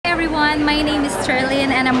everyone, my name is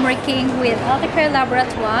Sterling and I'm working with Altacare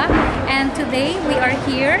Laboratoires, and today we are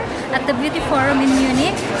here at the Beauty Forum in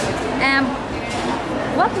Munich.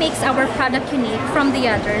 What makes our product unique from the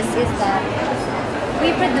others is that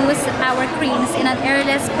we produce our creams in an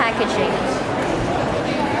airless packaging.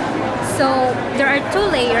 So there are two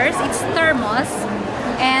layers, it's thermos,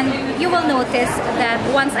 and you will notice that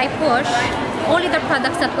once I push, only the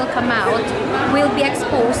products that will come out will be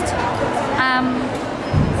exposed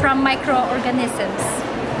from microorganisms.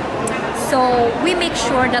 So we make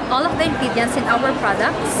sure that all of the ingredients in our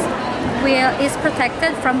products is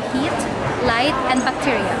protected from heat, light, and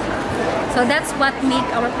bacteria. So that's what makes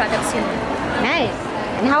our products unique. Nice.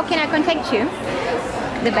 And how can I contact you?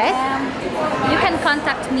 The best? You can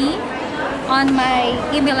contact me on my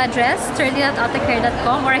email address,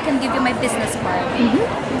 sterling@altacare.com, or I can give you my business card.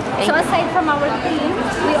 So aside from our cream,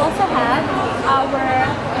 we also have our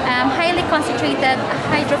highly concentrated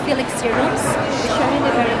hydrophilic serums, which are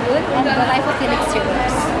really very good, and the lipophilic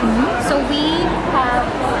serums. So we have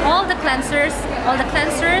all the cleansers,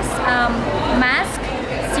 masks,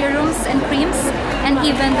 serums and creams, and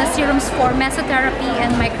even the serums for mesotherapy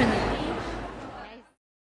and microneedling.